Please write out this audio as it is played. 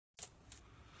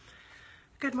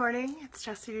Good morning, it's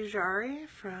Jessie Dujari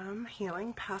from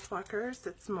Healing Pathwalkers.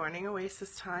 It's morning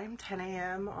Oasis time, 10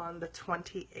 a.m. on the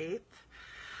 28th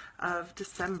of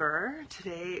December.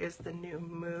 Today is the new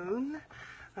moon,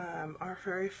 our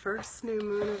very first new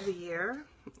moon of the year.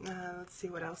 Let's see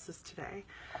what else is today.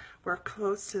 We're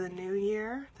close to the new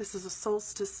year. This is a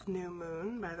solstice new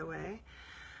moon, by the way.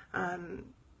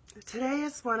 Today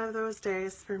is one of those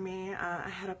days for me. I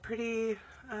had a pretty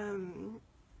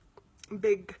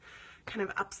big kind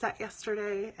of upset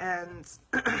yesterday, and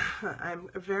I'm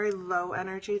very low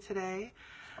energy today,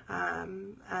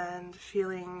 and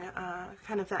feeling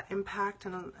kind of that impact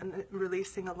and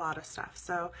releasing a lot of stuff.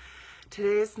 So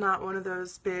today's not one of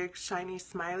those big shiny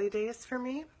smiley days for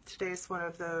me. Today's one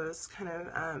of those kind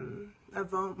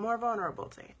of more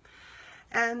vulnerable day.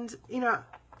 And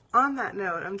on that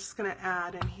note, I'm just going to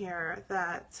add in here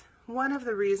that one of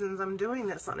the reasons I'm doing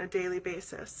this on a daily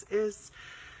basis is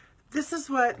this is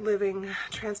what living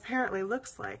transparently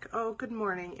looks like. Oh, good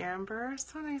morning, Amber.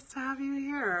 So nice to have you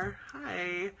here.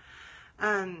 Hi.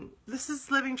 This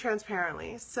is living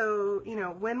transparently. So,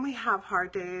 when we have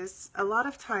hard days, a lot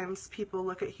of times people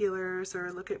look at healers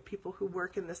or look at people who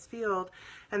work in this field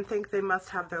and think they must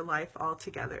have their life all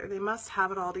together. They must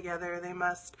have it all together. They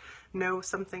must know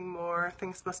something more.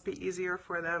 Things must be easier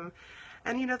for them.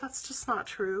 And that's just not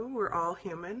true. We're all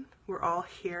human. We're all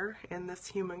here in this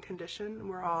human condition.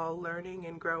 We're all learning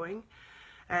and growing.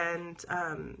 And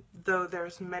though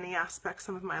there's many aspects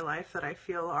of my life that I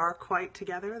feel are quite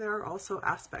together, there are also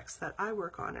aspects that I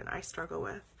work on and I struggle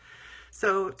with.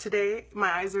 So today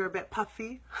my eyes are a bit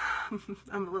puffy.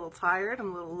 I'm a little tired.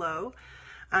 I'm a little low.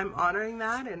 I'm honoring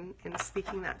that and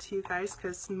speaking that to you guys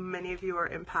because many of you are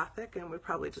empathic and would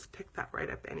probably just pick that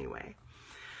right up anyway.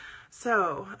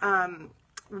 So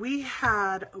we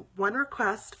had one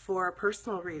request for a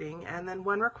personal reading and then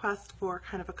one request for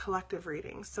kind of a collective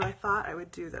reading. So I thought I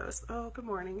would do those. Oh, good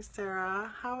morning,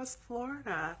 Sarah. How is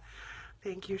Florida?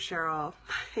 Thank you, Cheryl.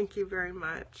 Thank you very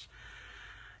much.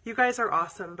 You guys are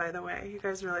awesome, by the way. You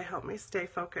guys really help me stay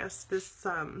focused. This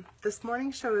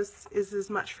morning show is as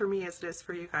much for me as it is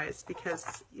for you guys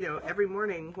because, every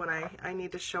morning when I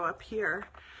need to show up here,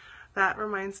 that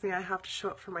reminds me I have to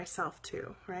show up for myself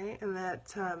too, right? And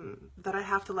that I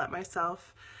have to let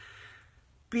myself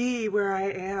be where I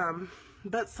am.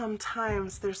 But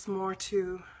sometimes there's more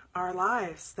to our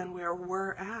lives than where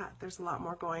we're at. There's a lot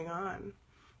more going on.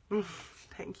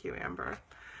 Thank you, Amber.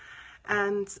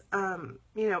 And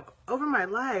over my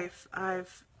life,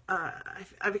 I've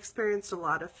experienced a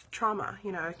lot of trauma.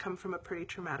 I come from a pretty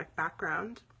traumatic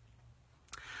background.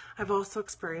 I've also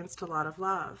experienced a lot of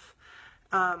love.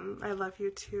 I love you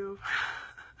too.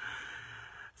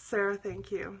 Sarah,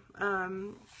 thank you.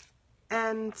 And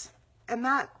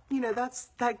that,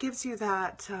 that gives you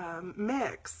that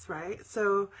mix, right?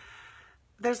 So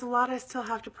there's a lot I still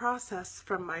have to process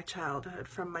from my childhood,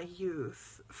 from my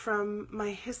youth, from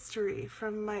my history,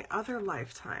 from my other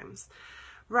lifetimes.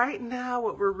 Right now,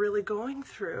 what we're really going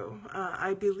through,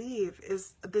 I believe,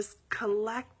 is this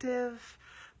collective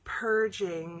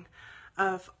purging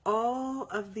of all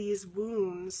of these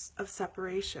wounds of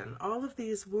separation, all of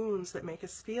these wounds that make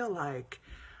us feel like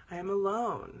I am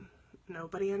alone,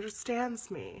 nobody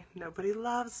understands me, nobody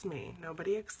loves me,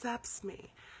 nobody accepts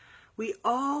me. We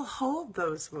all hold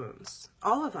those wounds,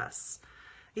 all of us,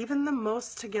 even the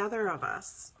most together of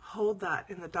us hold that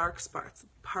in the dark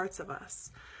parts of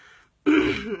us.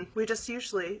 We just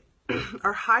usually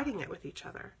are hiding it with each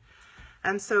other.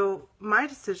 And so my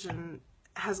decision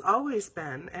has always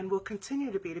been and will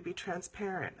continue to be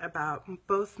transparent about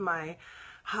both my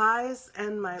highs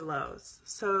and my lows.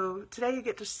 So today you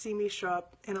get to see me show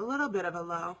up in a little bit of a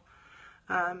low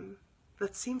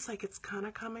that seems like it's kind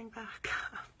of coming back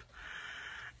up.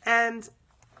 And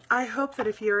I hope that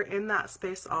if you're in that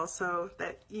space also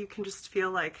that you can just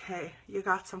feel like, hey, you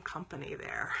got some company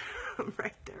there. I'm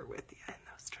right there with you in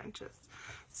those trenches.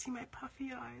 See my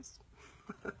puffy eyes?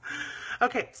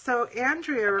 Okay, so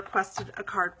Andrea requested a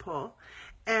card pull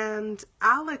and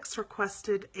Alex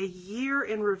requested a year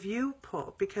in review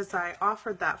pull because I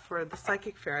offered that for the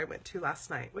psychic fair I went to last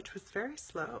night, which was very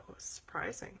slow. It was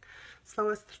surprising.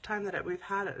 Slowest time that we've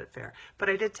had at a fair. But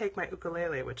I did take my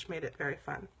ukulele, which made it very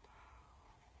fun.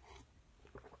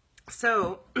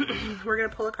 So we're going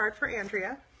to pull a card for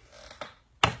Andrea.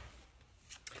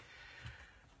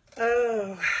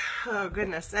 Oh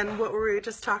goodness. And what were we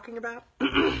just talking about?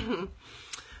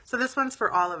 So this one's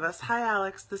for all of us. Hi,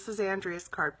 Alex. This is Andrea's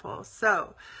card pull.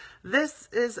 So this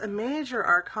is a major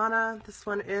arcana. This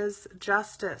one is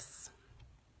Justice.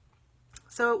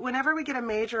 So whenever we get a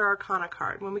major arcana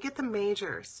card, when we get the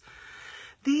majors,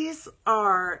 these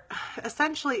are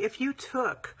essentially if you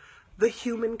took the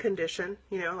human condition,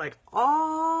 you know, like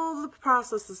all the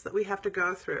processes that we have to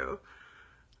go through.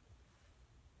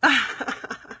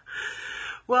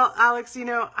 Well, Alex, you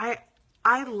know,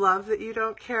 I love that you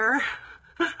don't care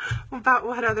about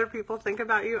what other people think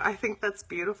about you. I think that's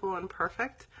beautiful and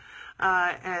perfect.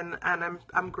 And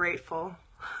I'm grateful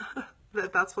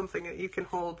that that's one thing that you can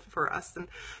hold for us, and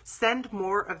send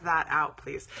more of that out,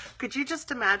 please. Could you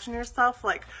just imagine yourself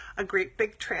like a great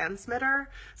big transmitter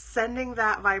sending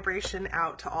that vibration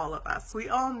out to all of us? We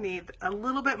all need a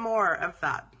little bit more of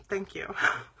that. Thank you.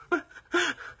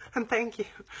 And thank you.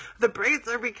 The braids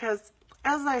are because,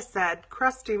 as I said,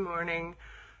 crusty morning,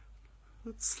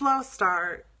 slow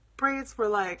start. Braids were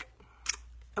like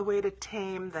a way to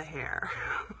tame the hair.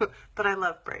 But I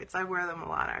love braids. I wear them a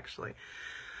lot, actually.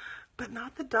 But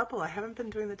not the double. I haven't been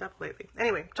doing the double lately.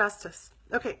 Anyway, Justice.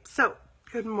 Okay, so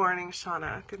good morning,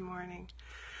 Shauna. Good morning.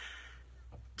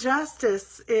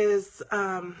 Justice is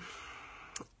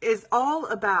all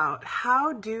about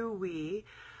how do we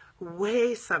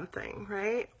weigh something,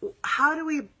 right? How do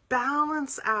we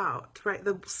balance out, right,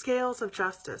 the scales of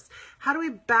justice? How do we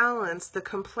balance the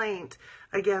complaint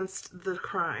against the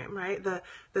crime, right? The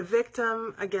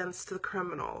victim against the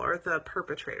criminal or the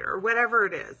perpetrator or whatever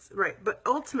it is, right? But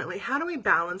ultimately, how do we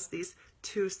balance these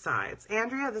two sides?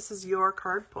 Andrea, this is your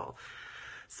card pull.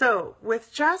 So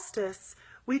with justice,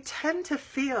 we tend to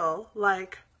feel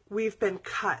like we've been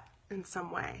cut in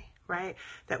some way, right?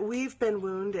 That we've been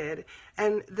wounded,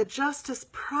 and the justice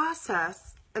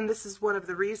process, and this is one of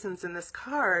the reasons in this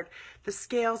card, the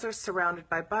scales are surrounded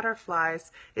by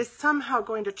butterflies, is somehow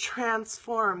going to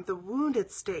transform the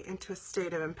wounded state into a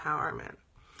state of empowerment.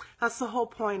 That's the whole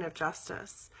point of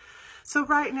justice. So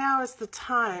right now is the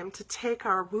time to take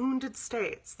our wounded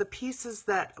states, the pieces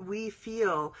that we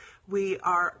feel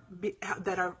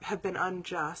have been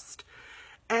unjust,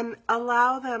 and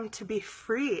allow them to be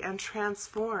free and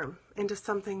transform into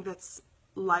something that's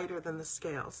lighter than the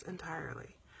scales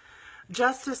entirely.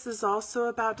 Justice is also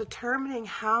about determining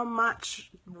how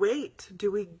much weight do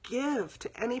we give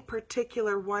to any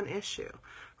particular one issue,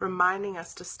 reminding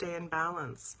us to stay in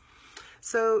balance.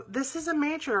 So this is a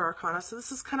major arcana, so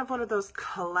this is kind of one of those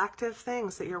collective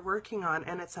things that you're working on,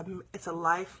 and it's a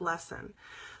life lesson.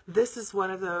 This is one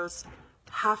of those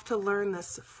have to learn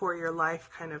this for your life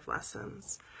kind of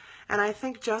lessons. And I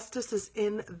think justice is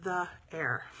in the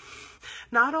air.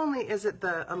 Not only is it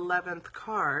the 11th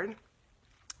card,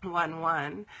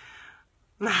 1-1.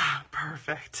 Ah,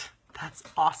 perfect. That's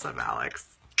awesome,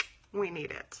 Alex. We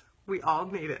need it. We all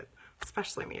need it,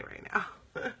 especially me right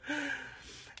now.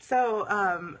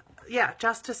 So, yeah,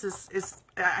 justice is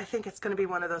I think it's going to be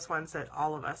one of those ones that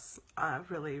all of us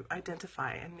really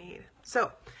identify and need.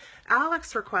 So,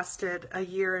 Alex requested a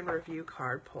year in review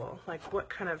card pull. Like, what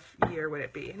kind of year would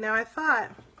it be? Now, I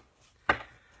thought,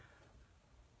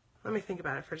 let me think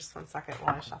about it for just 1 second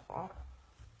while I shuffle.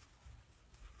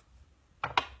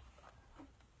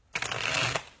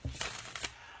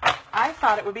 I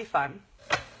thought it would be fun,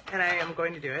 and I am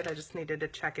going to do it. I just needed to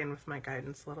check in with my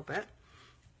guidance a little bit.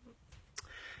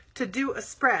 To do a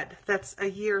spread that's a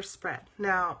year spread.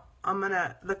 Now,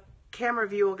 the camera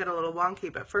view will get a little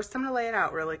wonky, but first I'm going to lay it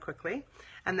out really quickly,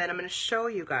 and then I'm going to show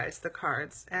you guys the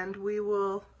cards, and we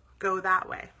will go that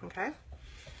way, okay?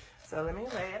 So let me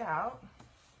lay it out.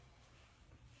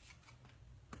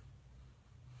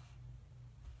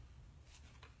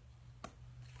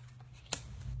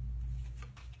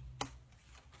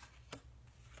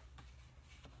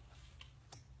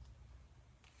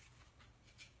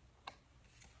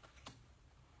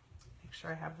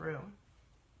 Sure I have room.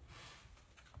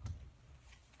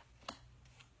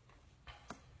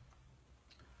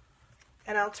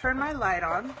 And I'll turn my light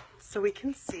on so we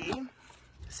can see.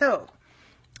 So,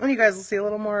 and you guys will see a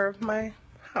little more of my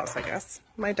house, I guess,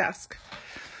 my desk.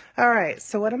 All right,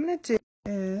 so what I'm going to do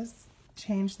is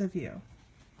change the view.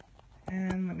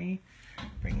 And let me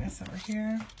bring this over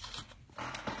here.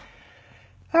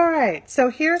 All right,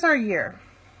 so here's our year.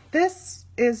 This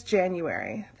is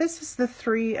January. This is the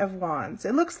 3 of Wands.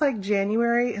 It looks like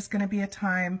January is going to be a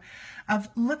time of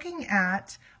looking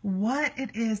at what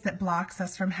it is that blocks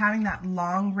us from having that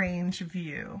long range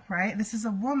view, right? This is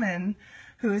a woman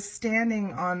who is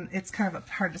standing on, it's kind of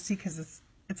hard to see because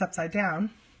it's upside down.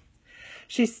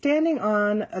 She's standing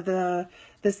on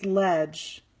this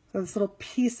ledge, this little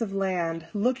piece of land,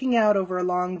 looking out over a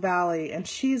long valley, and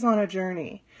she's on a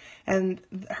journey. And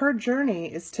her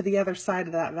journey is to the other side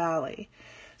of that valley.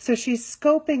 So she's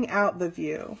scoping out the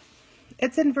view.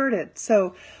 It's inverted.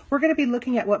 So we're going to be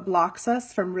looking at what blocks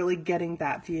us from really getting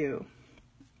that view.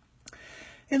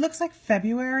 It looks like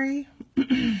February.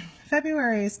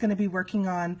 February is going to be working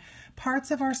on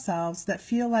parts of ourselves that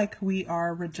feel like we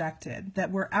are rejected, that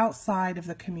we're outside of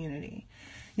the community.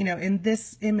 You know, in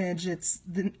this image,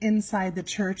 inside the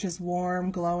church is warm,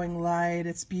 glowing light,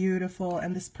 it's beautiful,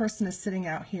 and this person is sitting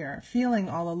out here, feeling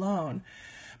all alone.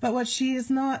 But what she is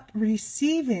not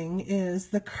receiving is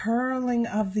the curling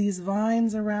of these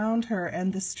vines around her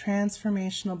and this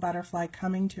transformational butterfly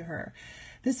coming to her.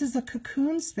 This is a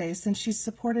cocoon space, and she's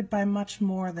supported by much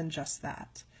more than just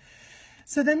that.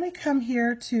 So then we come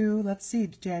here to, let's see,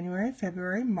 January,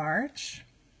 February, March.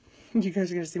 You guys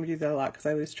are going to see me do that a lot because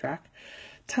I lose track.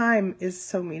 Time is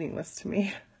so meaningless to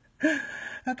me.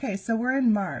 Okay, so we're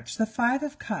in March. The Five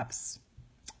of Cups.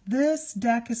 This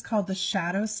deck is called the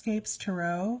Shadowscapes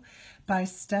Tarot by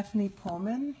Stephanie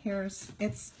Pullman.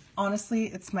 Honestly,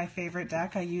 it's my favorite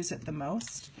deck. I use it the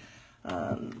most.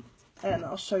 And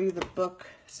I'll show you the book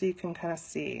so you can kind of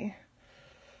see.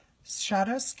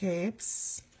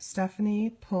 Shadowscapes, Stephanie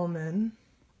Pullman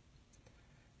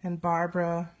and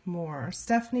Barbara Moore.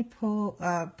 Stephanie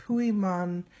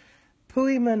Pullman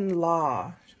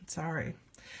Law. Sorry.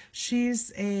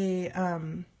 She's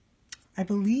I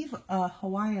believe a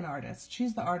Hawaiian artist.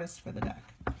 She's the artist for the deck.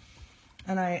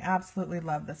 And I absolutely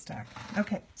love this deck.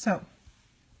 Okay, so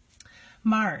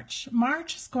March.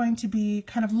 March is going to be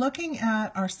kind of looking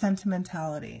at our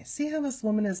sentimentality. See how this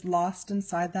woman is lost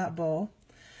inside that bowl?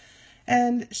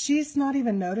 And she's not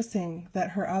even noticing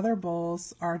that her other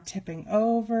bowls are tipping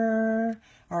over,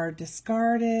 are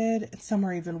discarded, some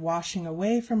are even washing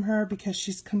away from her because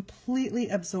she's completely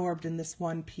absorbed in this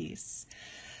one piece.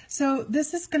 So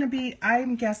this is going to be,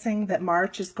 I'm guessing that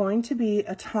March is going to be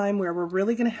a time where we're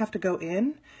really going to have to go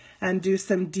in and do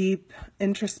some deep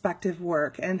introspective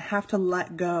work and have to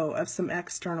let go of some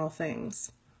external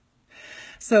things.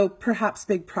 So perhaps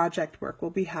big project work will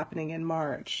be happening in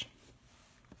March.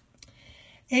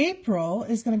 April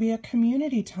is going to be a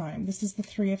community time. This is the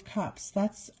Three of Cups.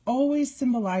 That's always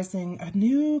symbolizing a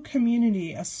new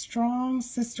community, a strong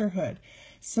sisterhood,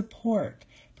 support.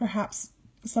 Perhaps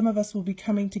some of us will be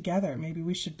coming together. Maybe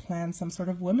we should plan some sort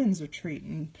of women's retreat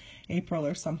in April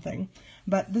or something.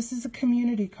 But this is a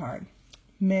community card.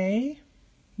 May,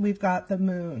 we've got the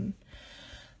Moon.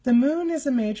 The Moon is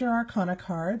a major arcana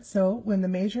card. So when the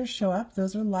majors show up,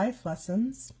 those are life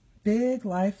lessons, big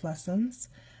life lessons.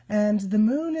 And the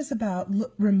Moon is about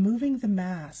removing the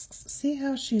masks. See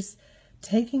how she's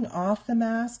taking off the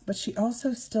mask, but she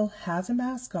also still has a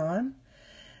mask on.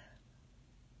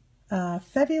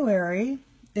 February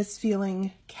is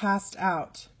feeling cast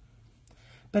out,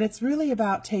 but it's really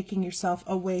about taking yourself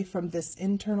away from this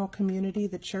internal community,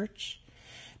 the church,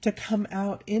 to come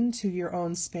out into your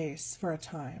own space for a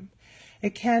time.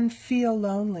 It can feel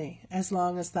lonely as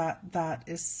long as that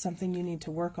is something you need to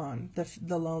work on,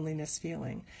 the loneliness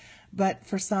feeling. But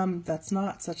for some, that's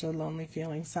not such a lonely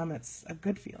feeling. Some, it's a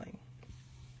good feeling.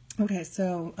 Okay,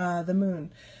 so the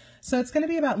Moon. So it's going to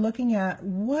be about looking at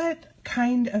what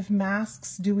kind of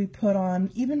masks do we put on,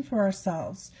 even for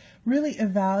ourselves, really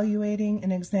evaluating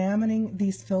and examining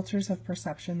these filters of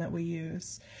perception that we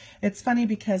use. It's funny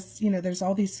because, you know, there's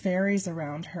all these fairies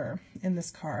around her in this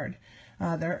card.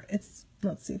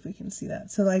 Let's see if we can see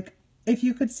that. So like, if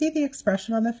you could see the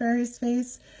expression on the fairy's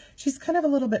face, she's kind of a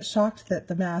little bit shocked that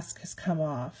the mask has come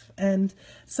off. And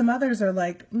some others are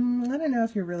like, I don't know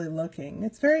if you're really looking.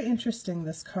 It's very interesting,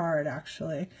 this card,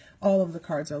 actually. All of the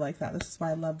cards are like that. This is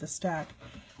why I love this deck.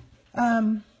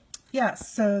 Yeah,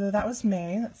 so that was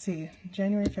May. Let's see,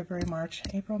 January, February, March,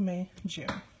 April, May, June.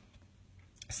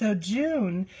 So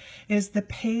June is the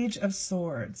Page of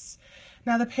Swords.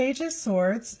 Now the Page of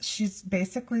Swords, she's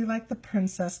basically like the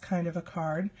princess kind of a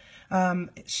card.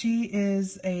 She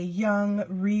is a young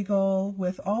regal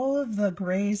with all of the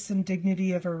grace and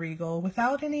dignity of a regal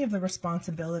without any of the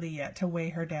responsibility yet to weigh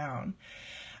her down.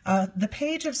 The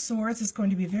Page of Swords is going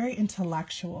to be very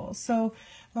intellectual. So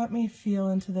let me feel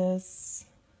into this,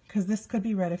 because this could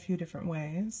be read a few different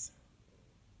ways.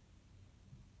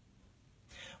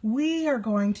 We are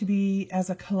going to be, as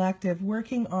a collective,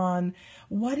 working on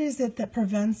what is it that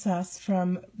prevents us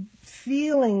from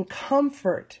feeling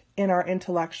comfort in our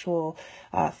intellectual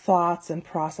thoughts and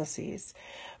processes.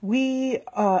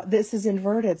 This is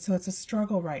inverted, so it's a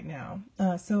struggle right now.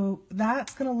 So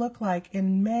that's going to look like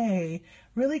in May,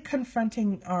 really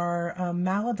confronting our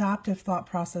maladaptive thought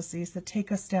processes that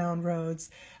take us down roads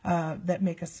that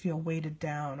make us feel weighted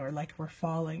down or like we're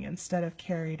falling instead of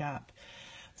carried up.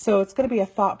 So it's going to be a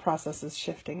thought processes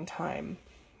shifting time.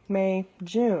 May,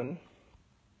 June.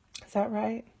 Is that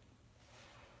right?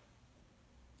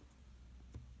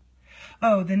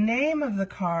 Oh, the name of the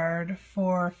card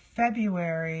for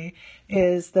February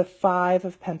is the Five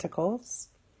of Pentacles.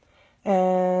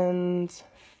 And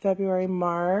February,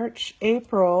 March.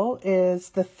 April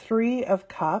is the Three of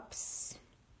Cups.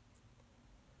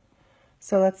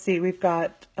 So let's see, we've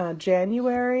got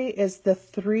January is the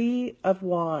Three of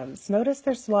Wands. Notice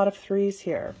there's a lot of threes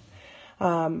here.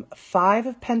 Five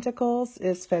of Pentacles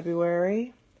is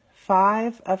February.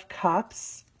 Five of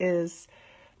Cups is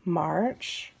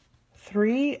March.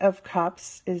 Three of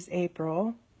Cups is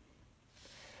April.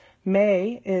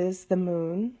 May is the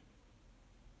Moon.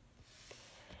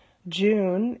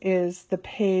 June is the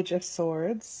Page of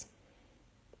Swords.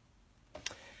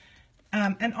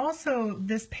 And also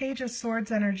this Page of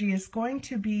Swords energy is going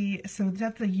to be, so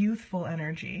that's the youthful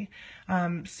energy.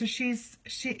 So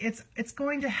it's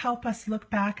going to help us look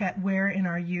back at where in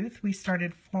our youth we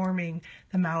started forming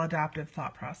the maladaptive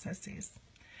thought processes.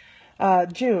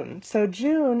 June. So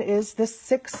June is the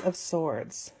Six of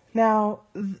Swords. Now,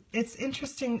 it's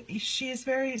interesting, she is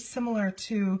very similar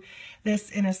to this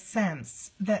in a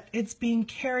sense that it's being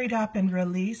carried up and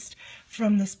released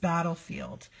from this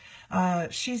battlefield.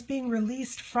 She's being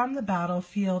released from the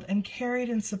battlefield and carried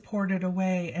and supported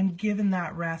away and given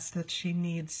that rest that she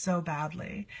needs so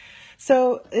badly.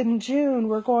 So in June,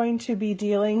 we're going to be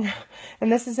dealing,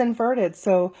 and this is inverted,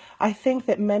 so I think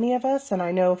that many of us, and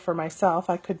I know for myself,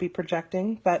 I could be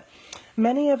projecting, but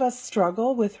many of us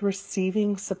struggle with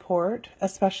receiving support,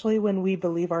 especially when we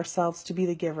believe ourselves to be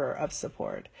the giver of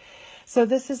support. So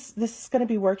this is going to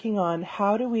be working on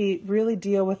how do we really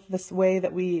deal with this way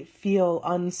that we feel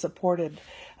unsupported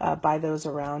by those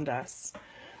around us.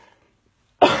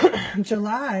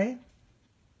 July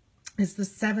is the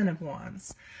Seven of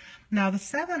Wands. Now the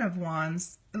Seven of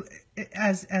Wands,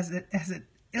 as it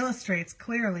illustrates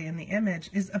clearly in the image,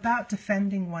 is about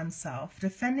defending oneself,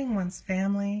 defending one's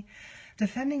family,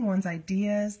 defending one's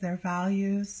ideas, their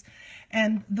values.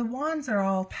 And the wands are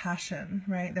all passion,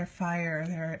 right? They're fire,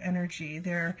 they're energy,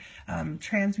 they're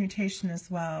transmutation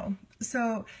as well.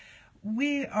 So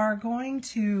we are going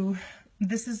to,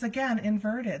 this is again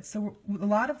inverted. So a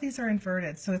lot of these are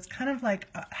inverted. So it's kind of like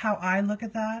how I look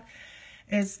at that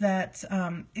is that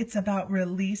it's about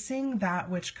releasing that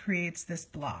which creates this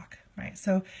block. Right.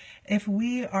 So if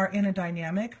we are in a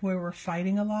dynamic where we're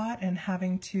fighting a lot and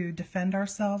having to defend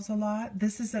ourselves a lot,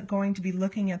 this is going to be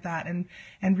looking at that and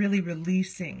really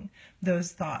releasing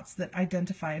those thoughts that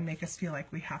identify and make us feel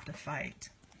like we have to fight.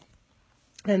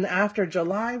 And after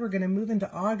July, we're going to move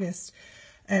into August.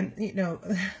 And, you know,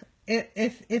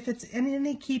 if it's in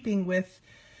any keeping with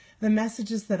the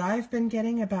messages that I've been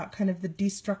getting about kind of the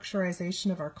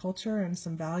destructuralization of our culture and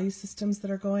some value systems that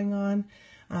are going on,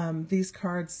 these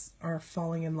cards are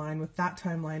falling in line with that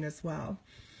timeline as well.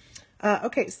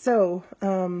 Okay, so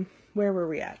where were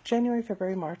we at? January,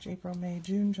 February, March, April, May,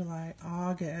 June, July,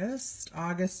 August.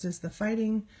 August is the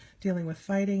fighting, dealing with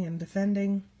fighting and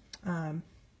defending.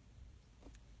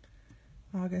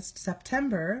 August,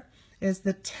 September is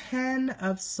the Ten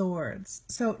of Swords.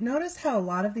 So notice how a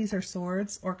lot of these are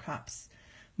swords or cups.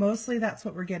 Mostly that's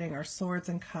what we're getting, are swords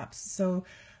and cups. So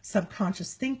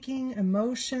subconscious thinking,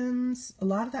 emotions, a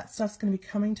lot of that stuff's going to be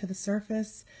coming to the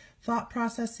surface. Thought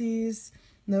processes,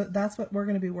 that's what we're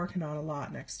going to be working on a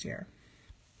lot next year.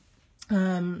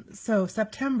 So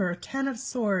September, Ten of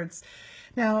Swords.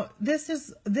 Now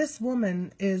this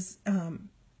woman is,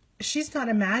 she's not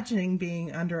imagining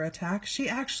being under attack. She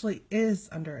actually is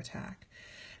under attack.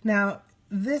 Now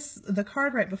the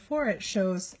card right before it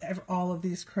shows all of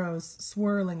these crows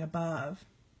swirling above.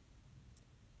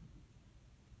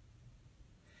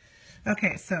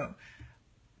 Okay, so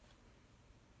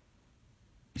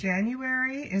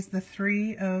January is the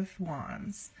Three of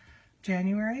Wands.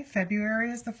 January,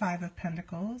 February is the Five of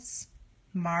Pentacles.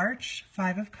 March,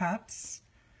 Five of Cups.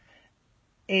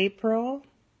 April,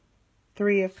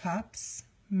 Three of Cups.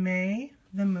 May,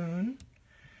 the Moon.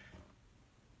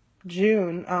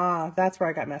 June, that's where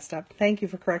I got messed up. Thank you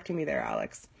for correcting me there,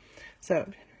 Alex. So,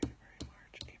 January, February,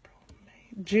 March, April,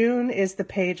 May. June is the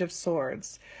Page of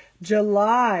Swords.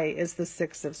 July is the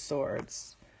Six of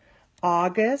Swords.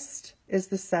 August is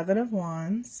the Seven of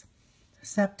Wands.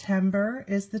 September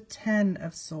is the Ten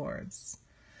of Swords.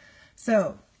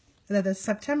 So the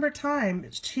September time,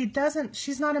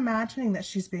 she's not imagining that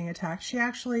she's being attacked. She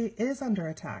actually is under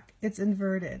attack. It's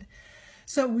inverted.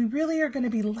 So we really are going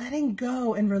to be letting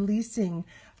go and releasing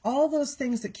all those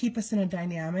things that keep us in a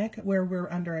dynamic where we're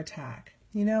under attack.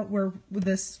 You know, we're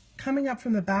this coming up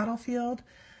from the battlefield,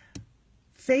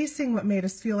 facing what made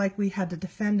us feel like we had to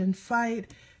defend and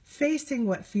fight, facing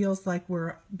what feels like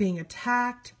we're being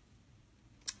attacked.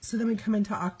 So then we come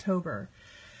into October.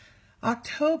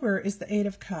 October is the Eight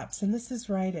of Cups, and this is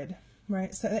righted,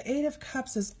 right? So the Eight of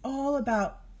Cups is all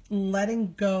about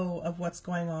letting go of what's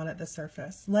going on at the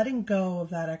surface, letting go of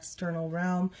that external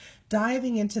realm,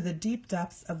 diving into the deep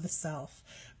depths of the self,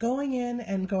 going in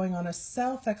and going on a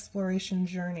self-exploration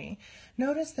journey.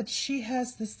 Notice that she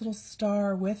has this little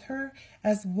star with her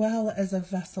as well as a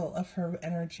vessel of her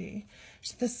energy.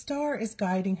 The star is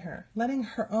guiding her, letting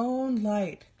her own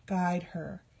light guide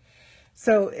her.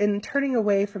 So in turning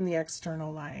away from the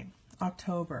external light,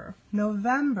 October.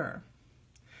 November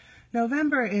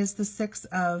is the Six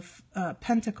of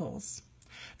Pentacles.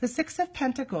 The Six of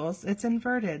Pentacles, it's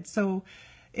inverted. So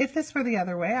if this were the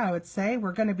other way, I would say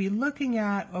we're going to be looking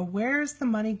at where's the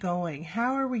money going?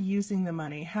 How are we using the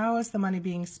money? How is the money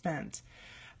being spent?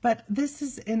 But this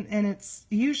is, and it's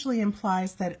usually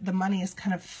implies that the money is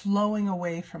kind of flowing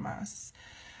away from us.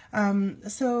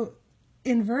 So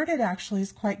inverted actually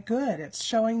is quite good. It's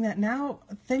showing that now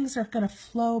things are going to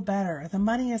flow better. The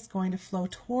money is going to flow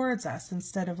towards us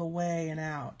instead of away and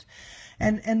out.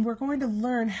 And we're going to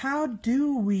learn, how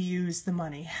do we use the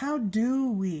money? How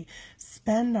do we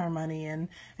spend our money?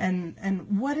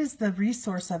 And what is the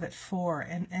resource of it for?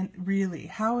 And really,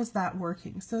 how is that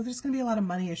working? So there's going to be a lot of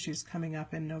money issues coming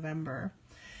up in November.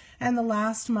 And the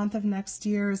last month of next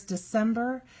year is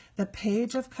December, the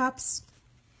Page of Cups.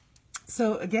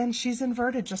 So again, she's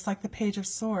inverted just like the Page of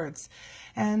Swords.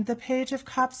 And the Page of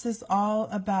Cups is all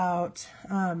about,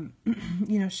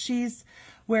 you know, she's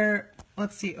where,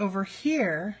 let's see, over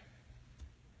here,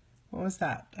 what was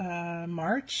that,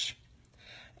 March?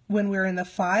 When we're in the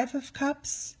Five of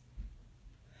Cups,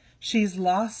 she's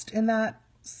lost in that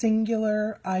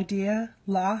singular idea,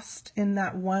 lost in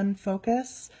that one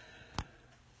focus.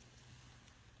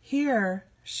 Here,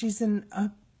 she's in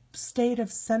a state of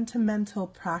sentimental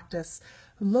practice,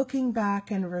 looking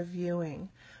back and reviewing,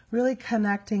 really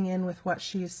connecting in with what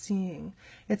she is seeing.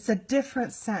 It's a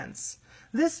different sense.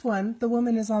 This one, the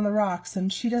woman is on the rocks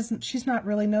and she's not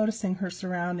really noticing her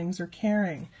surroundings or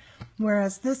caring,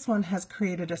 whereas this one has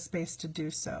created a space to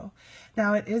do so.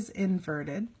 Now it is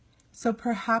inverted, so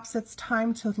perhaps it's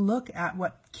time to look at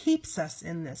what keeps us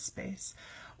in this space,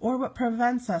 or what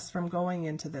prevents us from going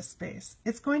into this space.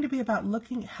 It's going to be about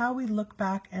looking how we look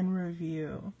back and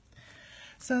review.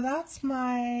 So that's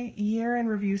my year in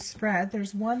review spread.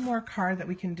 There's one more card that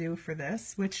we can do for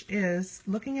this, which is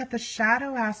looking at the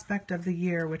shadow aspect of the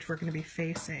year, which we're going to be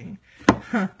facing.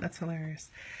 That's hilarious.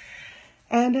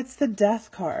 And it's the Death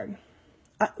card.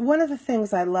 One of the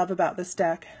things I love about this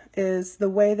deck is the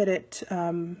way that it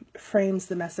frames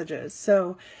the messages.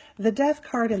 So the Death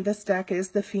card in this deck is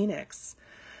the Phoenix.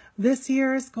 This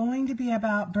year is going to be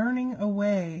about burning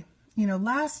away. You know,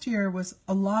 last year was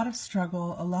a lot of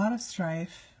struggle, a lot of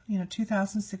strife. You know,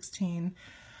 2016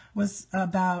 was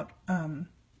about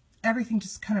everything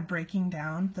just kind of breaking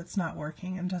down that's not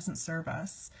working and doesn't serve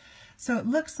us. So it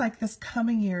looks like this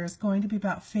coming year is going to be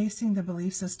about facing the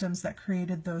belief systems that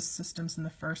created those systems in the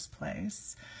first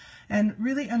place, and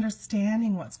really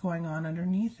understanding what's going on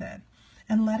underneath it,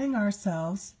 and letting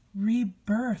ourselves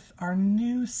rebirth our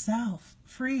new self,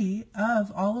 free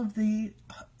of all of the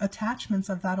attachments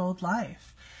of that old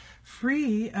life,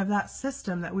 free of that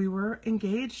system that we were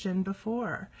engaged in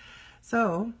before.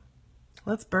 So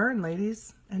let's burn,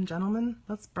 ladies and gentlemen,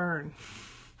 let's burn.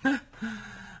 All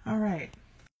right,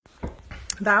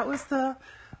 that was the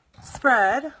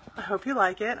spread. I hope you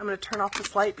like it. I'm going to turn off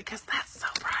this light because that's so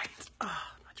bright. Oh,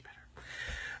 much better.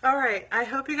 All right, I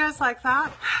hope you guys like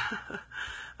that.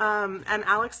 And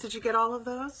Alex, did you get all of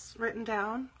those written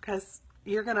down? Because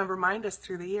you're going to remind us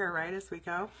through the year, right, as we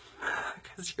go?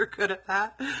 Because you're good at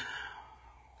that.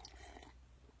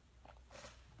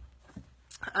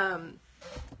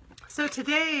 So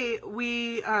today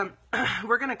we're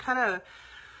going to kind of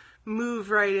move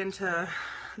right into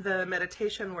the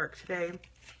meditation work today.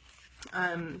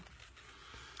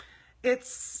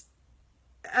 It's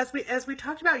as we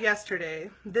talked about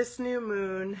yesterday, this new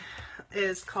moon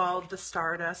is called the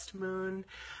Stardust Moon,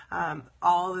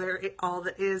 all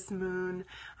that is moon,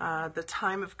 the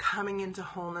time of coming into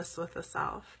wholeness with the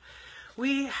self.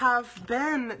 We have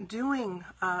been doing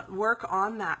work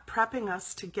on that, prepping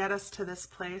us to get us to this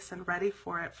place and ready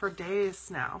for it for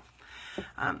days now.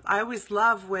 I always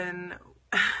love when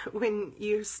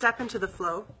you step into the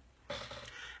flow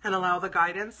and allow the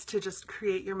guidance to just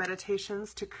create your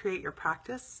meditations, to create your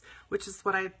practice, which is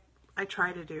what I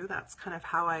try to do. That's kind of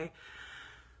how I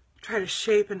try to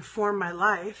shape and form my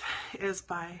life, is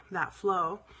by that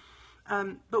flow.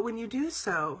 But when you do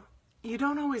so, you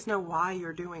don't always know why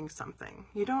you're doing something.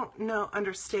 You don't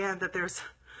understand that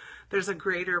there's a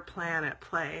greater plan at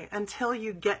play until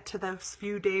you get to those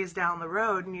few days down the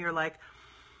road and you're like,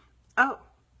 oh,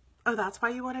 oh, that's why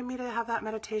you wanted me to have that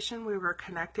meditation. We were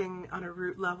connecting on a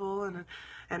root level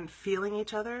and feeling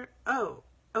each other. Oh,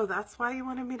 that's why you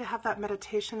wanted me to have that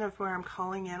meditation of where I'm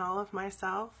calling in all of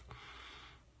myself.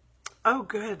 Oh,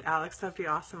 good, Alex. That'd be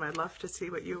awesome. I'd love to see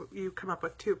what you come up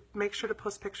with too. Make sure to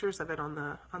post pictures of it on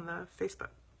the Facebook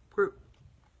group.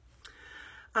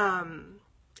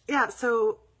 Yeah.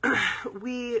 So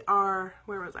we are.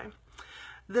 Where was I?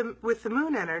 With the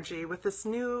moon energy, with this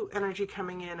new energy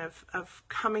coming in of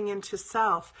coming into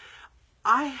self,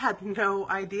 I had no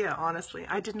idea, honestly.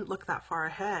 I didn't look that far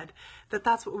ahead, that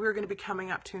that's what we were going to be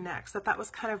coming up to next, that was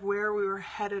kind of where we were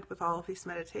headed with all of these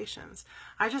meditations.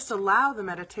 I just allow the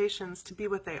meditations to be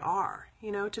what they are,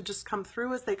 to just come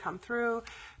through as they come through,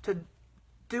 to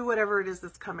do whatever it is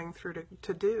that's coming through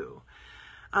to do.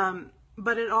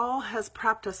 But it all has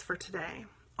prepped us for today.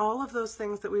 All of those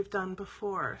things that we've done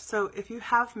before. So if you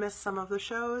have missed some of the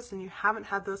shows and you haven't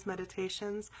had those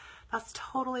meditations, that's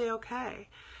totally okay.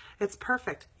 It's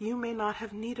perfect. You may not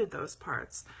have needed those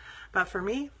parts. But for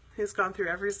me, who's gone through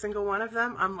every single one of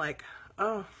them, I'm like,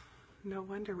 oh, no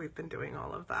wonder we've been doing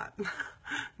all of that.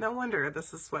 No wonder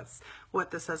this is what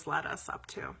this has led us up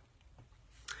to.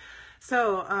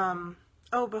 So,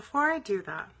 before I do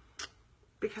that,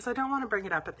 because I don't want to bring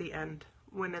it up at the end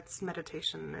when it's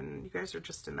meditation and you guys are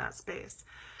just in that space.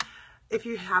 If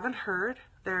you haven't heard,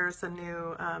 there's a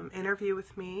new interview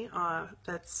with me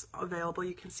that's available.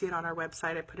 You can see it on our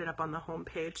website. I put it up on the home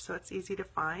page, so it's easy to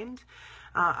find.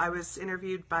 I was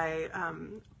interviewed by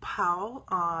Paul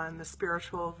on the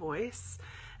Spiritual Voice,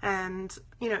 and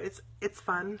it's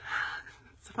fun.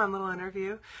 It's a fun little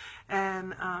interview,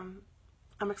 and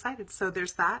I'm excited. So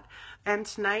there's that. And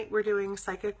tonight we're doing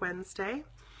Psychic Wednesday.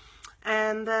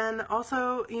 And then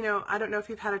also, I don't know if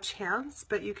you've had a chance,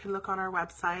 but you can look on our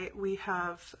website. We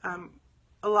have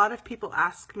a lot of people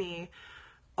ask me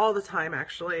all the time,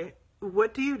 actually,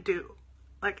 what do you do?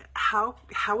 Like, how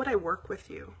would I work with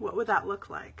you? What would that look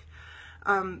like?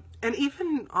 And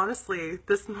even, honestly,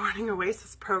 this morning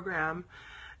Oasis program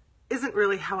isn't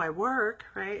really how I work,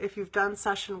 right? If you've done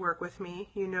session work with me,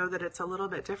 you know that it's a little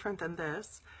bit different than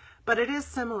this, but it is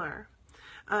similar.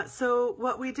 So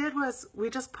what we did was we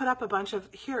just put up a bunch of,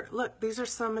 here, look, these are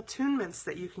some attunements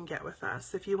that you can get with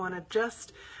us. If you want to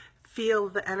just feel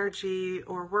the energy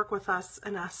or work with us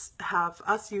and have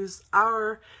us use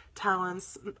our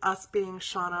talents, us being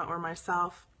Shauna or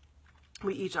myself,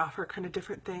 we each offer kind of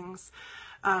different things.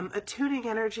 Attuning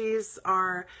energies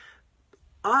are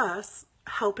us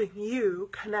helping you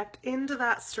connect into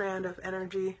that strand of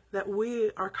energy that we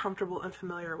are comfortable and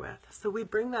familiar with. So we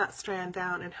bring that strand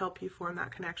down and help you form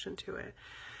that connection to it.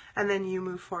 And then you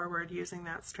move forward using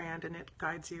that strand, and it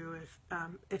guides you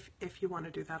if you want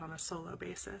to do that on a solo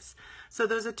basis. So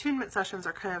those attunement sessions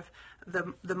are kind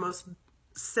of the most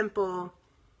simple.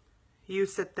 You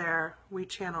sit there, we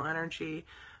channel energy,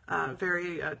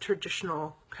 very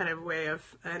traditional kind of way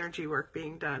of energy work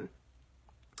being done.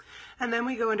 And then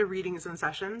we go into readings and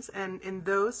sessions, and in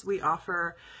those we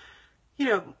offer,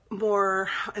 more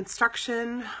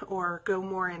instruction or go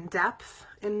more in depth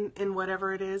in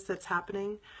whatever it is that's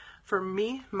happening. For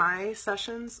me, my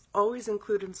sessions always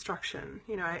include instruction.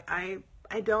 I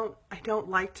don't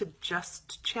like to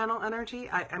just channel energy.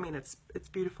 I mean, it's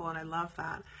beautiful and I love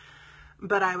that.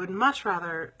 But I would much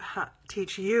rather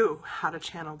teach you how to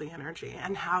channel the energy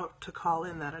and how to call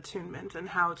in that attunement and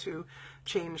how to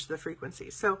change the frequency.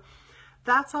 So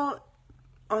that's all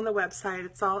on the website.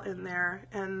 It's all in there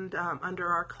and under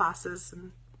our classes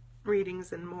and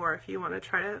readings and more if you want to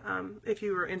try to, if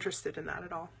you were interested in that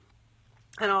at all.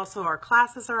 And also our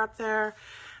classes are up there.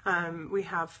 We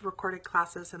have recorded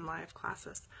classes and live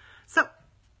classes. So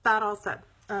that all said,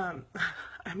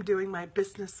 I'm doing my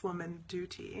businesswoman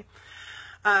duty.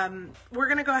 We're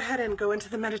going to go ahead and go into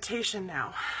the meditation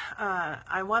now.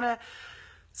 I want to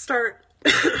start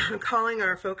calling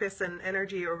our focus and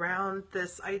energy around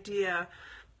this idea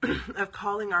of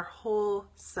calling our whole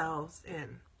selves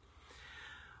in.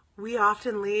 We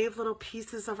often leave little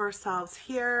pieces of ourselves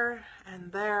here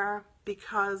and there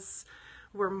because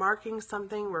we're marking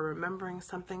something, we're remembering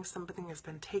something, something has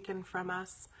been taken from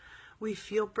us. We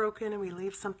feel broken and we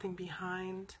leave something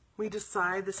behind. We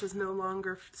decide this is no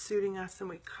longer suiting us and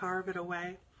we carve it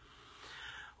away.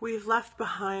 We've left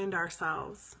behind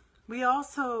ourselves. We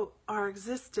also are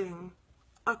existing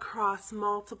across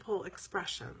multiple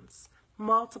expressions,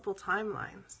 multiple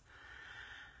timelines.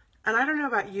 And I don't know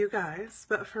about you guys,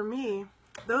 but for me,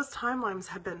 those timelines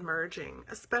have been merging,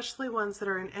 especially ones that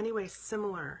are in any way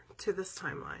similar to this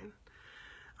timeline.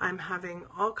 I'm having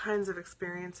all kinds of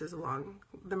experiences along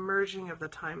the merging of the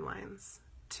timelines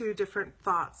two different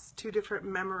thoughts, two different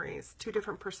memories, two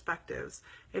different perspectives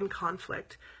in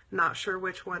conflict, not sure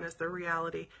which one is the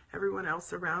reality. Everyone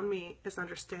else around me is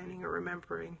understanding or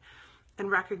remembering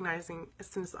and recognizing as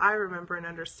soon as I remember and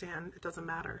understand, it doesn't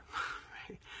matter.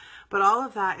 Right? But all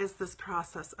of that is this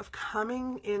process of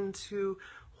coming into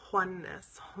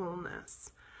oneness,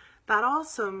 wholeness. That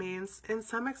also means in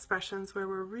some expressions where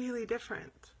we're really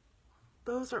different,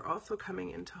 those are also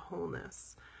coming into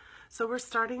wholeness. So we're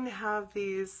starting to have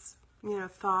these,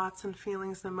 thoughts and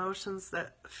feelings and emotions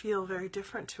that feel very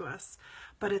different to us,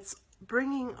 but it's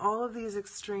bringing all of these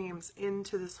extremes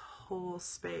into this whole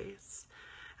space.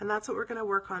 And that's what we're going to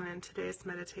work on in today's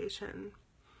meditation.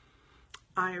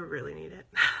 I really need it.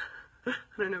 I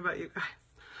don't know about you guys,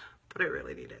 but I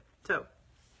really need it. So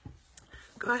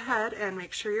go ahead and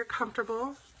make sure you're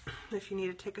comfortable. If you need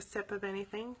to take a sip of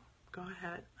anything, go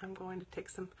ahead. I'm going to take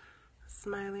some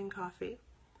smiling coffee.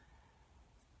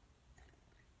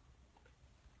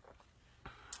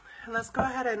 And let's go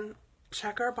ahead and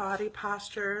check our body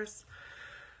postures.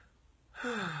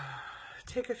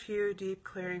 Take a few deep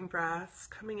clearing breaths,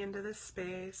 coming into this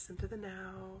space, into the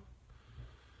now.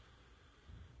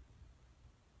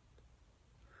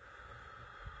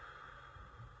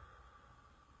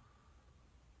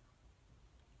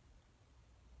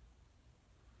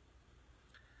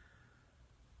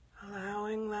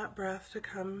 Allowing that breath to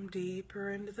come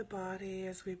deeper into the body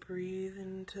as we breathe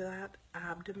into that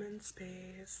abdomen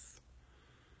space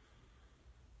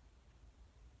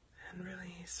and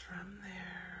release from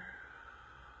there.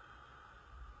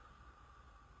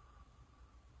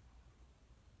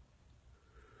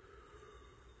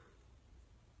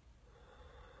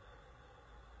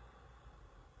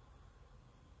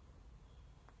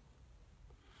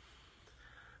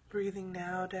 Breathing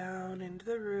now down into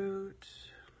the root.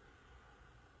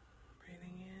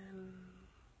 Breathing in,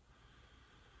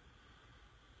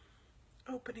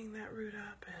 opening that root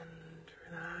up and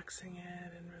relaxing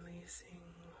it and releasing.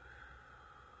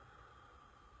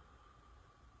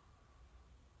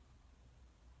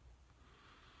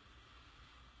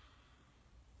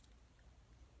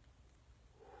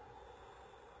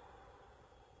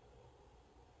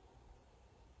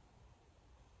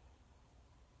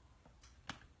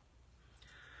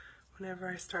 Whenever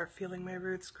I start feeling my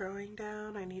roots growing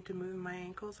down, I need to move my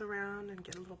ankles around and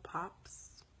get little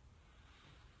pops.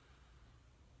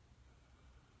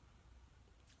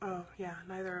 Oh, yeah,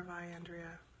 neither have I,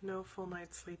 Andrea. No full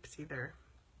night's sleeps either.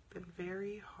 Been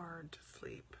very hard to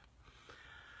sleep.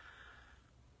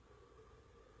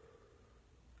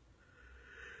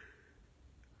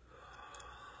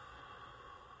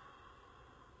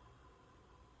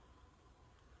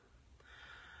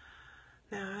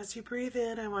 Now, as you breathe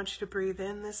in, I want you to breathe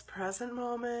in this present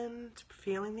moment,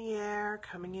 feeling the air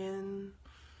coming in,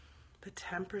 the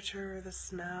temperature, the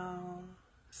smell,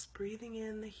 just breathing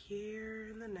in the here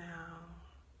and the now.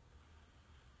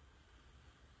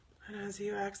 And as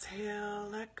you exhale,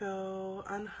 let go,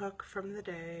 unhook from the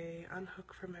day,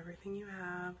 unhook from everything you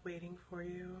have waiting for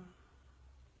you.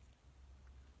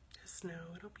 Just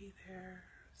know it'll be there,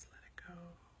 just let it go.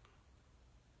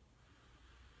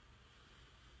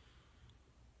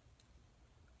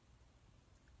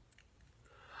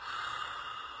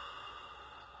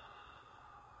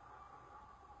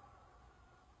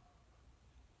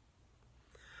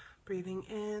 Breathing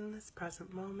in this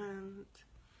present moment.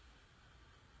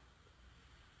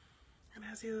 And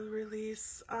as you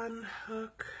release,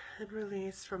 unhook and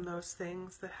release from those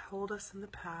things that hold us in the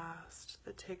past,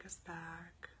 that take us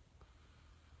back.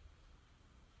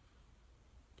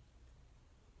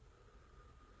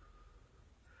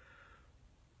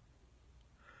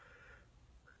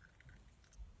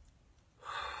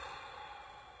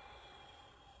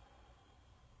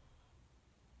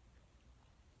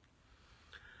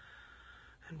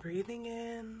 And breathing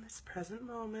in this present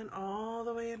moment all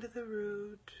the way into the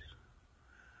root.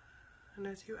 And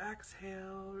as you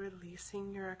exhale,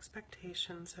 releasing your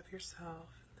expectations of yourself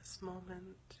in this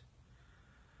moment,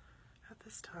 at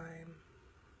this time.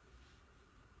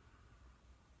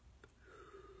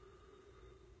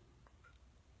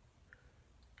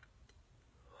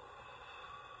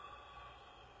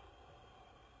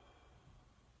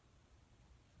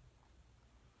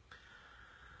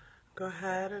 Go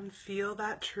ahead and feel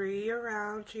that tree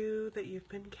around you that you've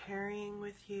been carrying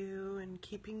with you and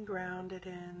keeping grounded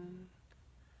in.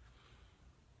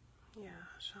 Yeah,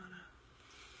 Shauna.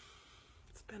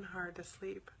 It's been hard to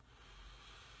sleep.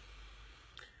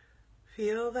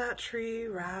 Feel that tree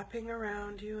wrapping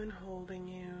around you and holding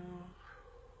you.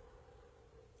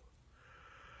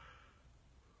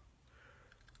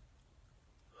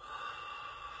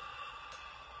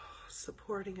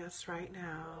 supporting us right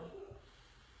now.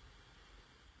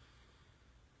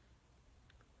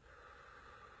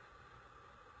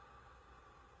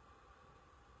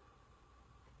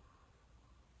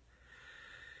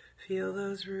 Feel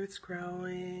those roots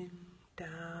growing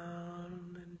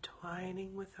down and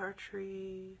twining with our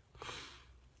tree,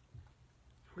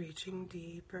 reaching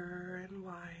deeper and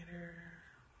wider.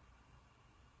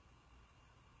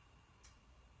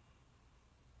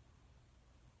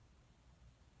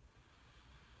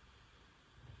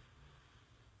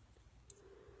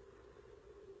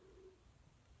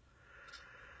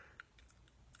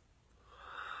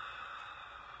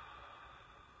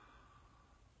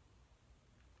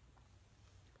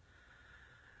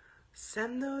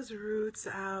 Send those roots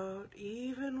out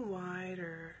even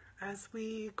wider as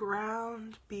we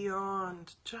ground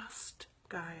beyond just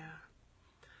Gaia,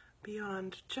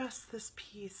 beyond just this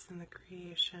piece in the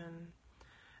creation,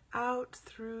 out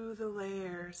through the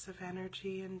layers of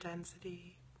energy and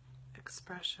density,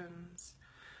 expressions.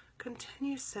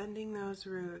 Continue sending those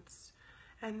roots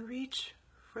and reach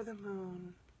for the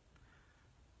moon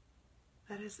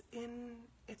that is in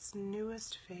its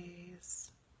newest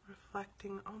phase,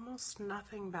 reflecting almost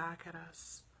nothing back at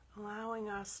us, allowing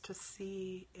us to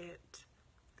see it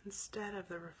instead of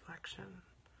the reflection.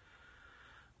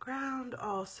 Ground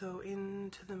also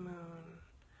into the moon.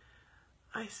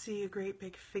 I see a great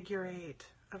big figure 8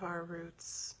 of our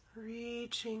roots,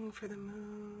 reaching for the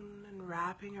moon and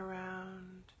wrapping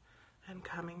around and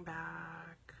coming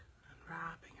back and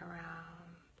wrapping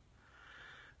around,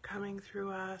 coming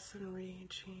through us and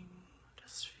reaching.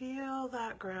 Just feel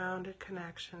that grounded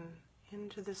connection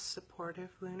into this supportive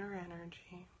lunar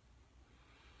energy.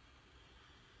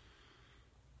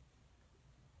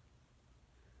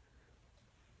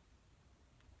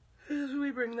 As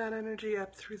we bring that energy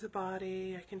up through the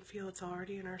body, I can feel it's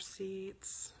already in our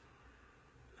seats,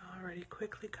 already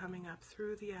quickly coming up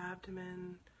through the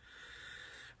abdomen,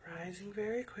 rising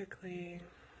very quickly,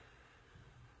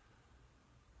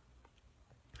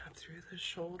 up through the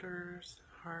shoulders,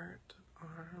 heart,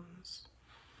 arms.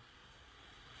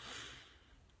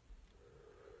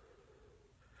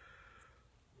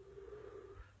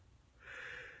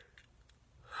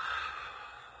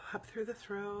 Up through the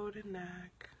throat and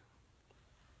neck,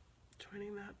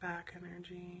 joining that back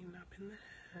energy and up in the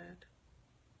head.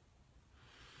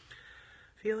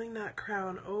 Feeling that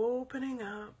crown opening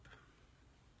up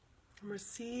and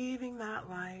receiving that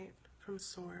light from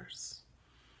Source.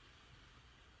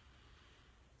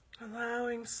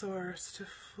 Allowing Source to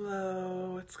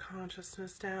flow its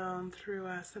consciousness down through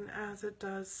us, and as it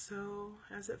does so,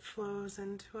 as it flows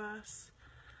into us,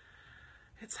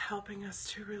 it's helping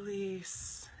us to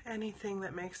release anything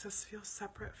that makes us feel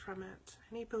separate from it,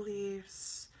 any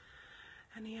beliefs,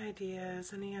 any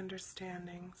ideas, any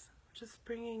understandings. Just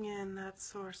bringing in that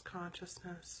Source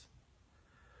consciousness,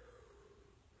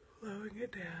 flowing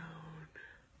it down.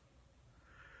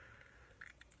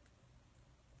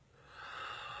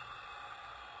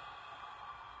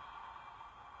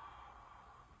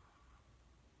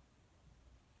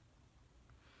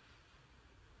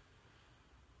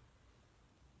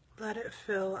 Let it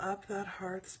fill up that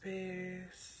heart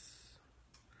space,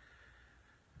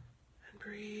 and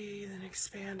breathe and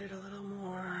expand it a little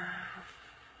more.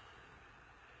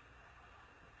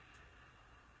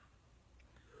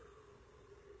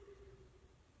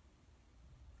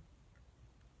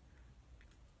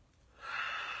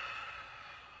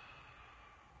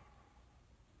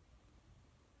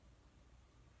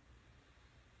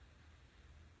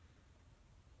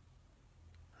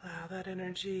 Allow that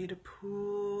energy to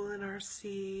pool in our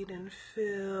seed and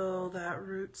fill that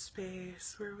root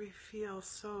space where we feel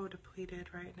so depleted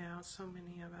right now, so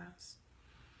many of us.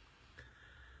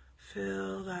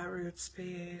 Fill that root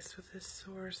space with this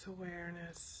Source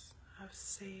awareness of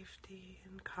safety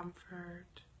and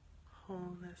comfort,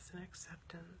 wholeness and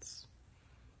acceptance.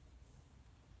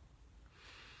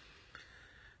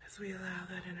 As we allow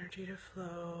that energy to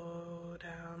flow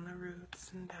down the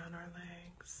roots and down our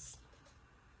legs.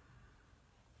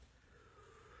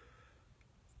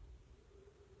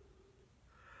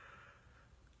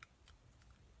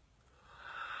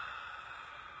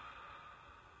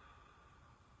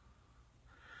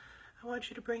 I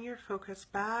want you to bring your focus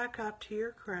back up to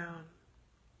your crown.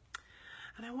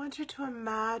 And I want you to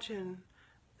imagine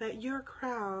that your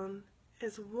crown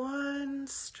is one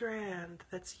strand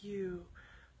that's you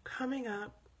coming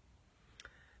up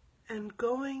and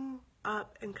going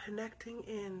up and connecting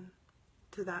in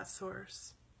to that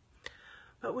Source.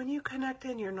 But when you connect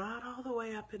in, you're not all the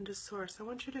way up into Source. I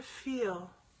want you to feel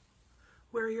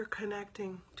where you're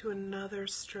connecting to another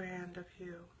strand of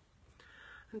you.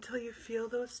 until you feel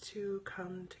those two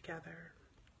come together.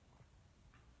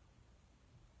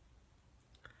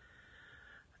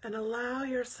 And allow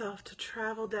yourself to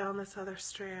travel down this other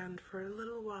strand for a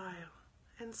little while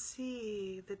and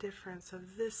see the difference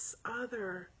of this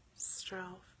other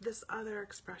self, this other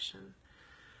expression.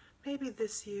 Maybe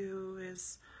this you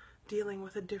is dealing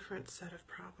with a different set of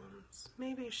problems.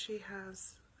 Maybe she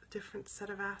has a different set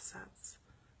of assets.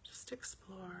 Just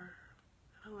explore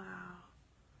and allow.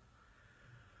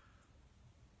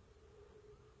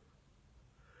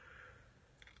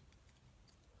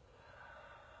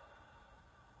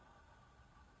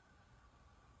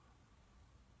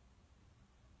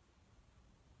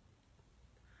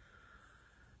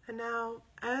 And now,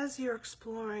 as you're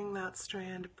exploring that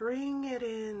strand, bring it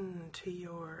into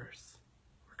yours.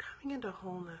 We're coming into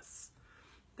wholeness.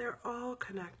 They're all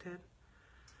connected.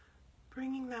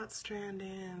 Bringing that strand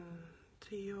in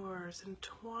to yours,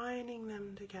 entwining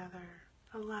them together,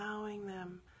 allowing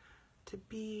them to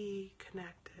be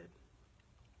connected.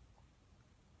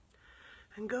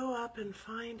 And go up and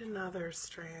find another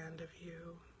strand of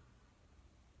you.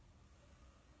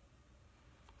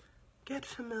 Get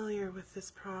familiar with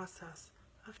this process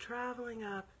of traveling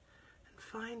up and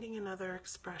finding another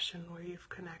expression where you've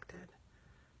connected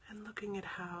and looking at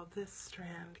how this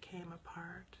strand came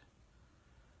apart.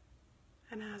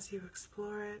 And as you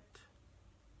explore it,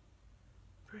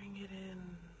 bring it in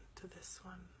to this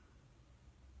one.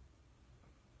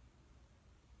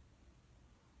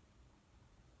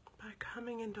 By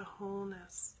coming into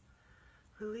wholeness,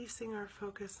 releasing our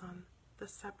focus on the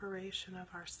separation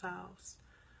of ourselves,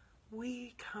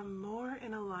 we come more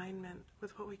in alignment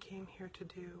with what we came here to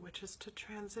do, which is to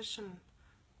transition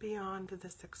beyond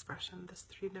this expression, this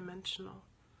three-dimensional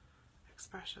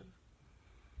expression.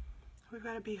 We've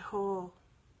got to be whole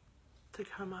to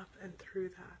come up and through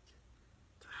that,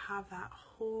 to have that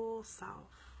whole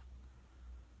self,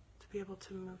 to be able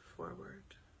to move forward.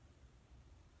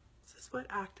 This is what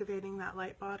activating that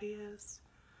light body is,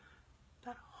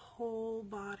 that whole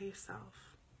body self.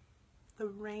 The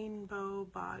rainbow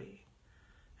body,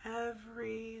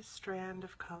 every strand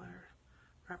of color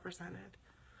represented,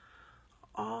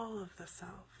 all of the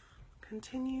self.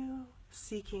 Continue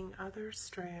seeking other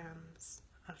strands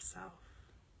of self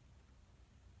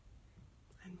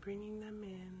and bringing them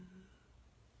in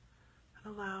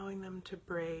and allowing them to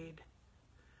braid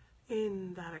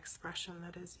in that expression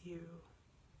that is you.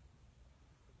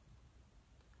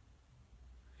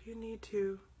 If you need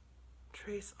to,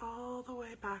 trace all the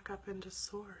way back up into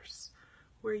source,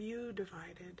 where you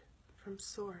divided from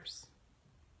source,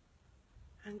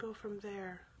 and go from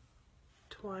there,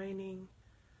 twining,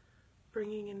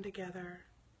 bringing in together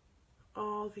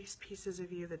all these pieces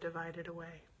of you that divided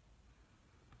away.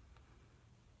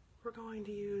 We're going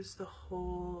to use the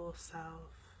whole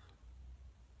self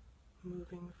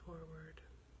moving forward.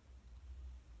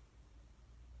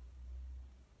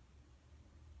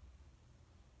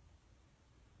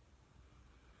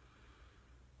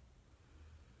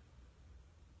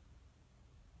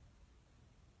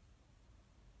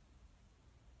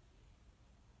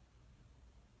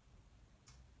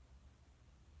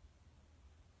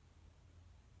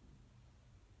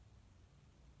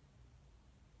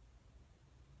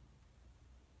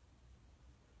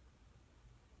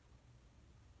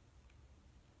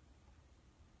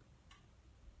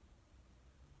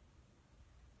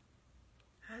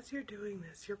 As you're doing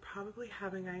this, you're probably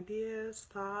having ideas,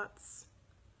 thoughts,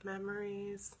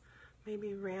 memories,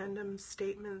 maybe random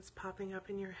statements popping up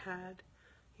in your head.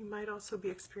 You might also be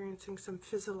experiencing some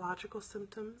physiological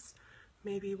symptoms.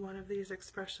 Maybe one of these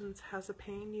expressions has a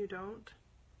pain you don't.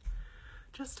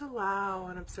 Just allow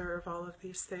and observe all of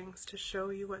these things to show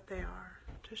you what they are,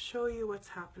 to show you what's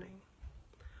happening.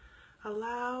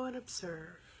 Allow and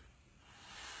observe.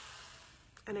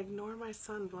 And ignore my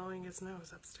son blowing his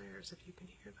nose upstairs if you can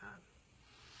hear that.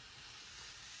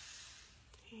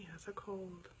 He has a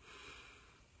cold.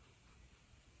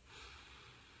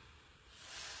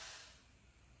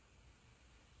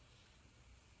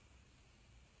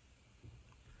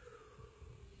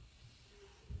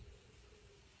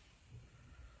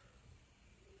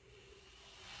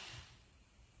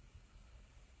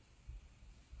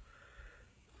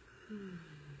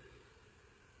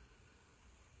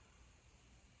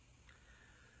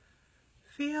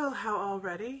 Feel how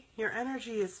already your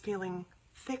energy is feeling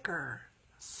thicker,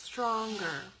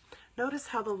 stronger. Notice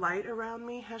how the light around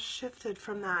me has shifted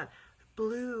from that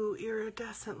blue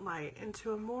iridescent light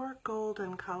into a more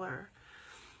golden color.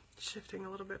 Shifting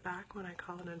a little bit back when I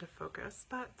call it into focus,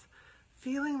 but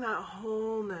feeling that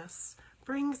wholeness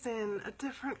brings in a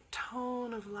different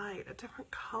tone of light, a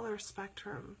different color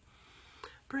spectrum.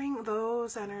 bring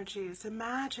those energies.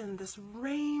 Imagine this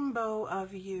rainbow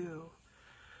of you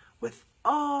with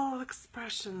all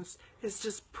expressions is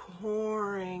just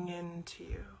pouring into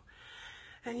you.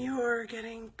 And you are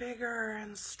getting bigger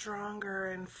and stronger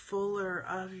and fuller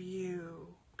of you,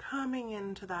 coming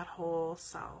into that whole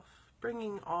self,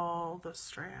 bringing all the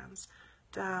strands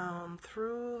down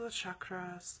through the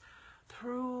chakras,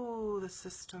 through the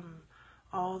system,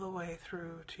 all the way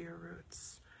through to your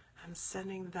roots, and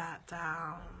sending that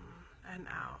down and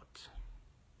out.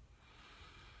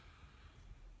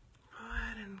 Go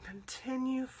ahead and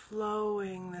continue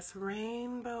flowing this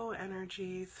rainbow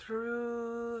energy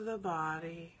through the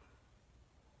body.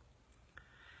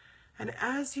 And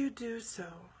as you do so,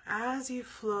 as you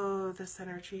flow this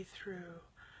energy through,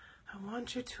 I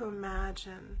want you to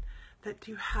imagine that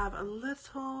you have a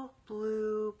little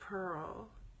blue pearl.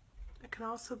 It can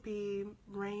also be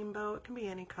rainbow, it can be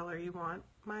any color you want.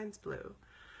 Mine's blue.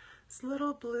 This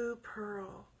little blue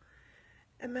pearl.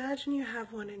 Imagine you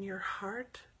have one in your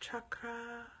heart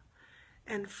chakra,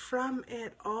 and from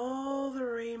it all the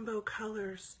rainbow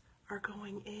colors are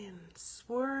going in,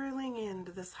 swirling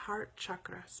into this heart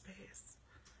chakra space.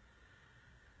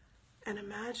 And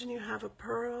imagine you have a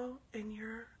pearl in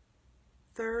your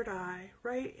third eye,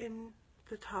 right in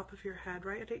the top of your head,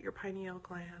 right at your pineal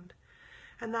gland.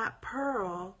 And that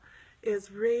pearl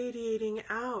is radiating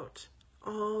out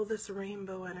all this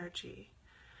rainbow energy.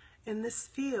 In this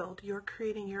field, you're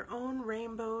creating your own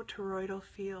rainbow toroidal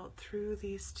field through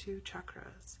these two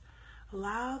chakras.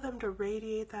 Allow them to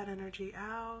radiate that energy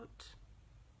out.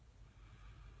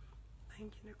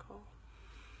 Thank you, Nicole.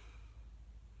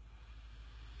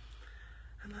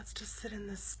 And let's just sit in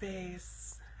this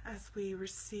space as we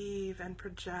receive and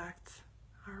project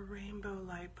our rainbow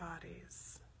light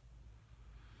bodies.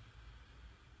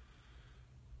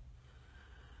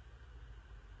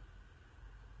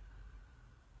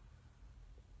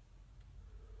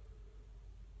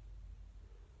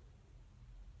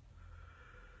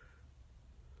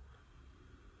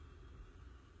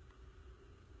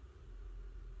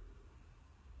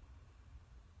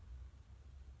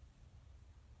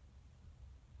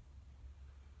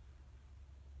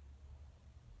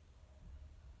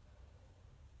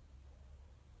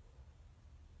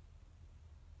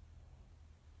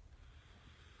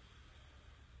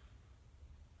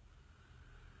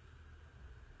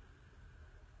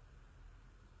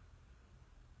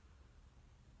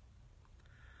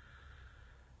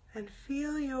 And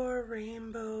feel your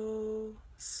rainbow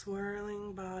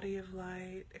swirling body of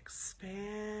light expand.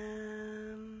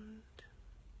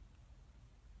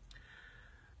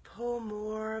 Pull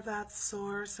more of that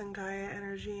source and Gaia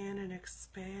energy in and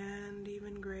expand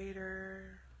even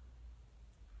greater.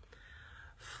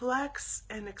 Flex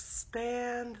and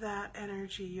expand that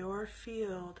energy, your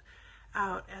field,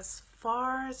 out as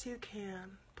far as you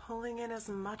can, pulling in as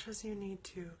much as you need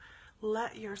to.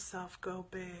 Let yourself go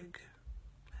big.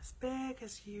 As big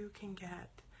as you can get,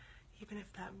 even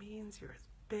if that means you're as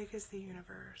big as the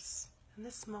universe. In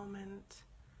this moment,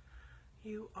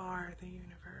 you are the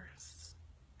universe.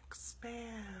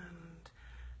 Expand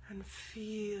and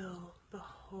feel the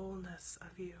wholeness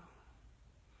of you.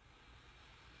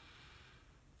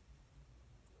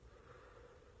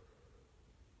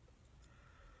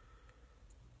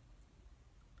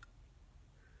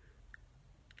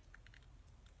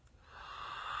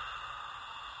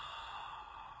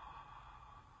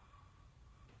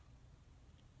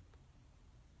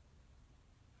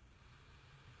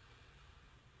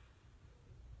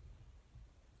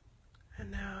 And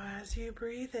now as you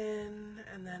breathe in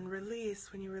and then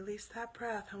release, when you release that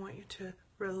breath, I want you to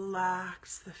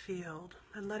relax the field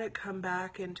and let it come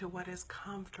back into what is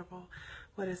comfortable,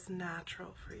 what is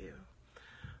natural for you.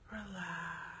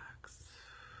 Relax.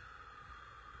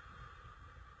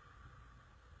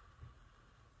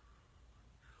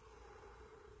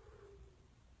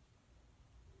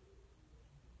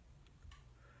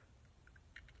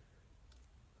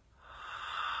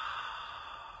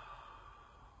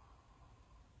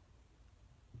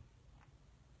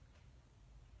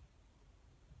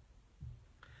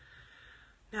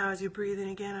 Now as you breathe in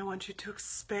again, I want you to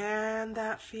expand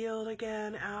that field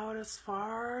again out as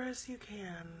far as you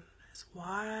can, as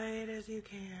wide as you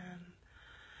can.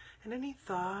 And any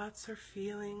thoughts or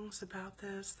feelings about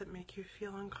this that make you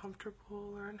feel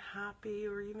uncomfortable or unhappy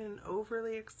or even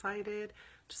overly excited,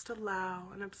 just allow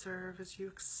and observe as you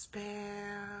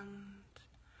expand.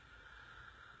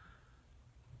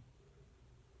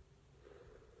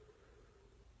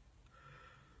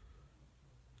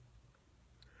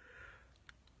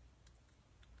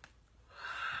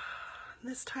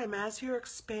 This time, as you're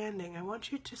expanding, I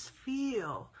want you to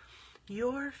feel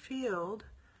your field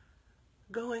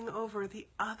going over the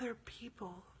other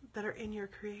people that are in your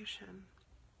creation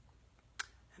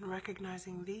and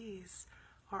recognizing these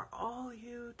are all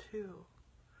you too.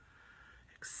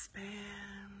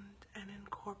 Expand and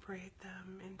incorporate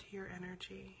them into your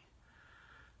energy,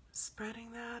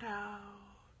 spreading that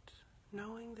out,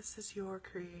 knowing this is your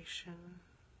creation.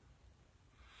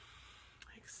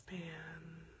 Expand.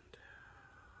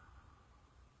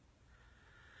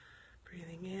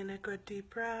 Breathing in a good deep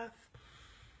breath.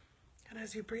 And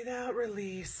as you breathe out,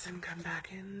 release and come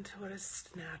back into what is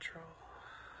natural.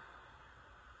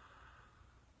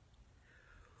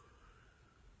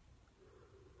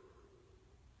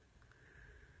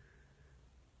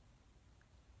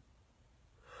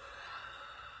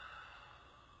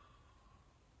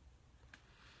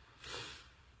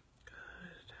 Good.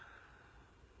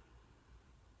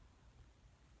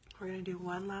 We're going to do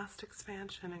one last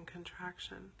expansion and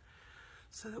contraction,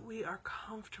 so that we are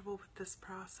comfortable with this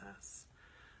process,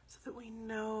 so that we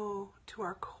know to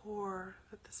our core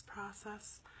that this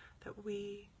process, that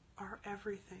we are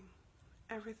everything.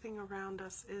 Everything around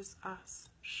us is us,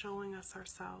 showing us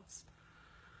ourselves,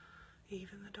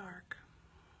 even the dark.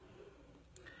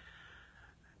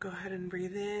 Go ahead and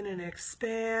breathe in and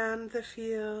expand the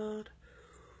field.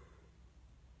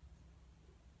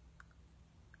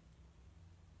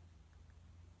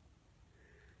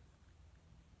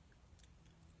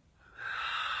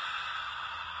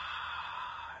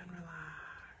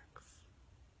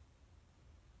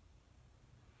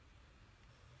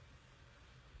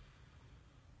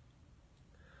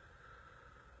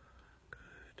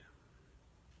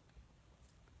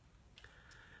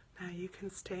 Now you can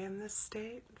stay in this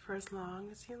state for as long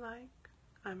as you like.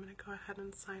 I'm going to go ahead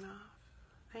and sign off.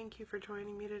 Thank you for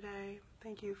joining me today.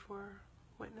 Thank you for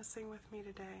witnessing with me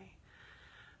today.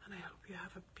 And I hope you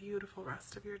have a beautiful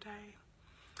rest of your day.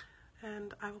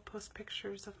 And I will post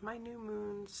pictures of my new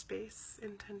moon space,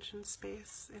 intention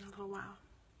space, in a little while.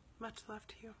 Much love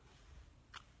to you.